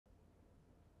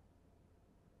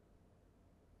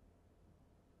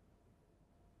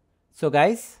So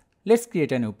guys, let's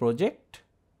create a new project.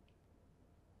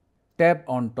 Tab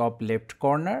on top left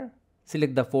corner,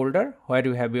 select the folder where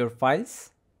you have your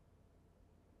files.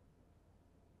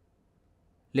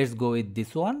 Let's go with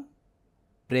this one.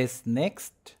 Press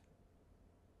next.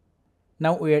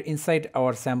 Now we are inside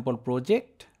our sample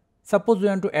project. Suppose we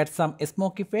want to add some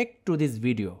smoke effect to this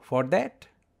video. For that,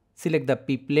 select the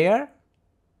PIP layer,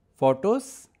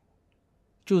 photos,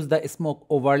 choose the smoke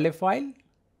overlay file,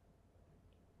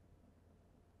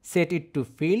 set it to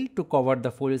fill to cover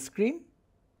the full screen.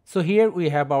 So here we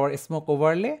have our smoke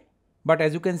overlay, but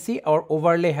as you can see our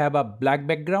overlay have a black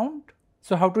background.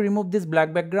 So how to remove this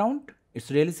black background?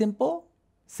 It's really simple.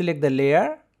 Select the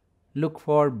layer, look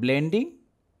for blending,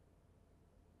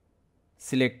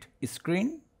 select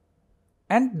screen,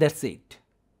 and that's it.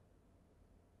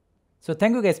 So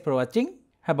thank you guys for watching.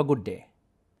 Have a good day.